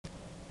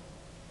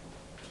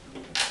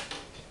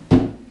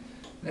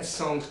This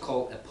song's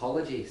called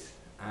Apologies,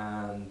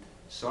 and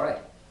sorry.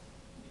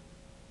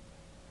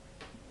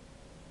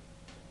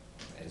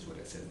 That is what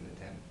it says in the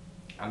tin.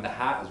 And the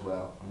hat as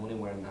well. I'm only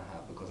wearing the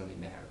hat because I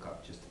need my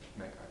haircut, just to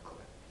make that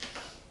clear.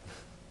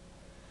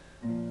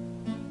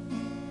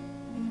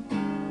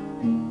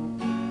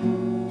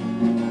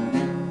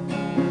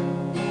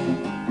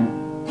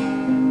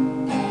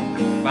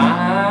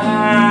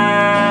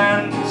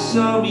 Fine,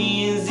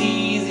 sorry is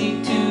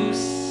easy to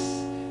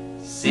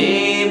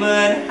say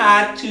but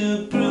hard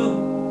to prove.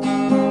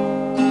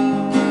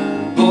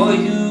 Boy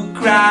who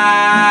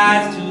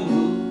cries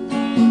too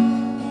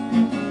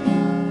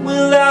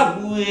will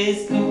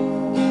always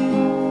lose.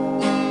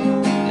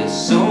 There's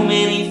so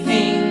many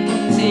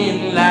things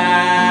in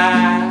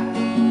life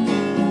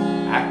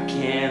I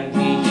can't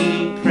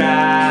be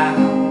proud.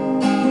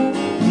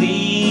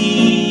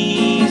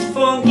 Please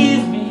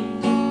forgive me,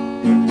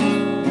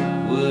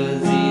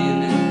 was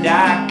in a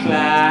dark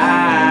cloud.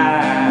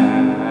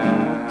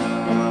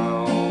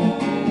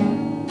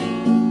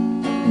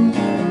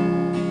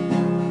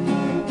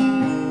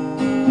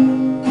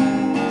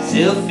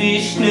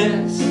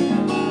 Selfishness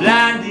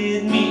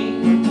blinded me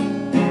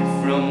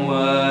from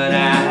what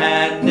I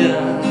had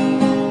done.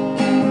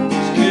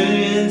 Just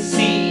couldn't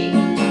see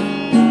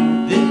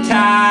the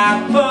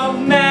type of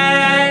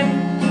man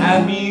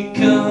I've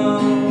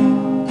become.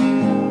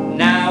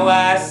 Now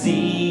I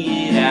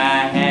see it,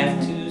 I have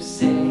to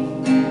say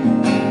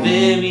I'm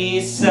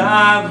very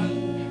sorry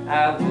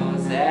I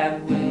was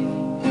that way.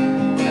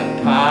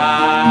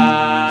 Apologies.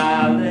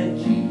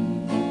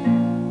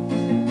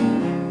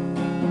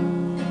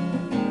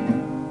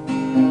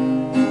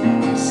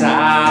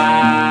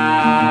 Sorry.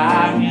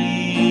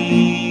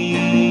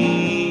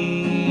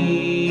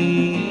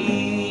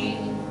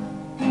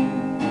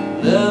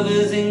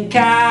 Lovers and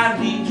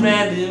colleagues,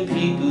 random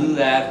people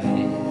I've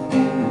met.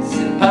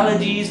 Send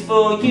apologies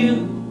for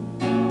you.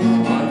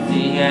 One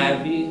thing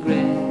I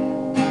regret,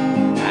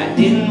 I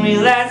didn't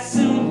realize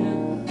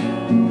sooner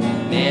the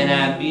man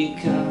I've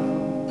become.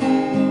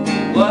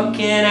 What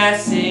can I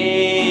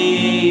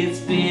say? It's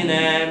been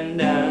and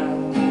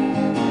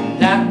done.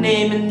 Not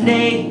naming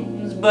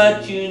names,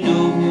 but you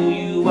know who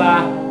you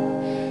are.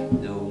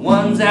 The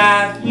ones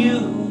I've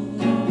used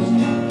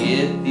to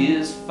get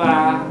this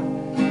far.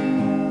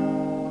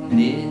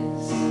 This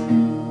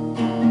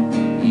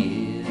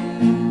is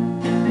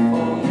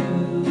for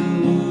you.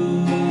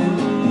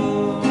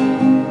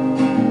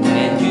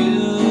 And you,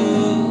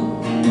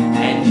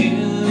 and you,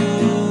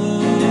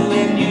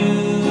 and you.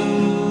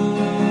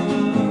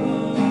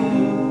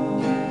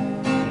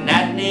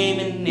 Not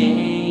naming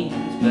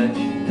names, but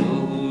you know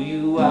who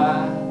you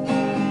are.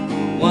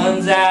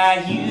 Ones I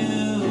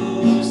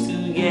used to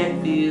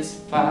get this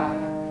far.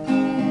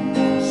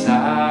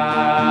 Sorry.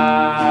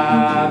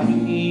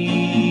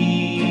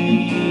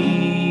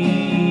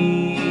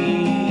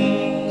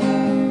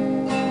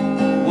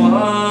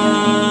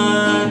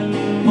 One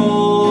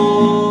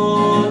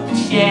more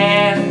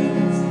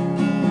chance.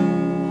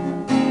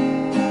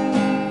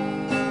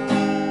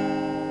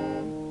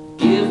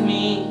 Give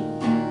me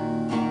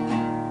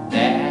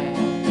that.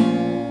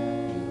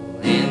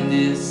 We'll end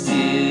this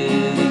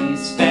silly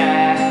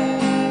spat.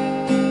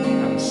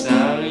 I'm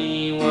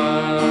sorry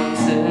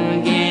once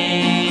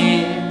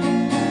again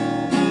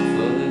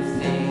for the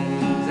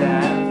things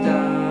I've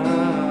done.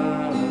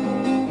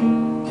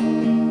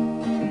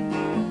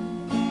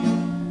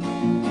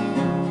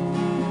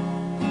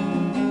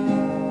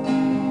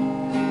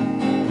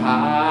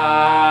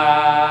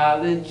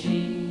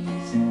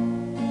 Apologies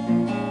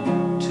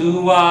to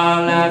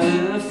all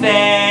I've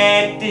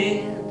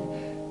affected.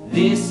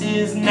 This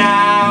is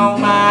now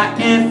my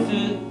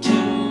effort to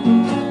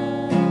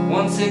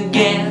once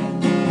again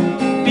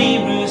be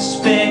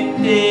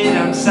respected.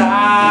 I'm sorry.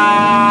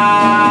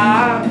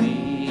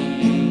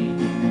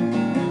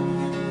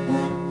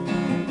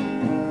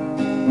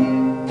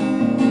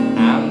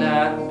 I'm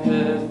not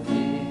perfect.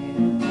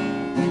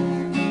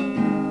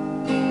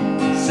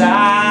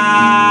 Sorry.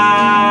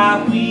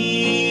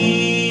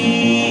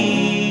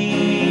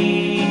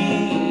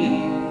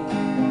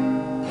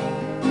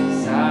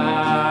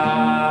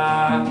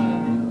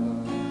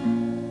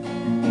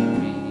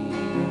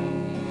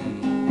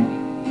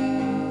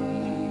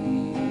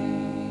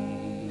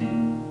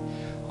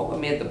 Hope I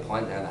made the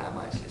point there that I'm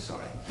actually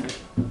sorry.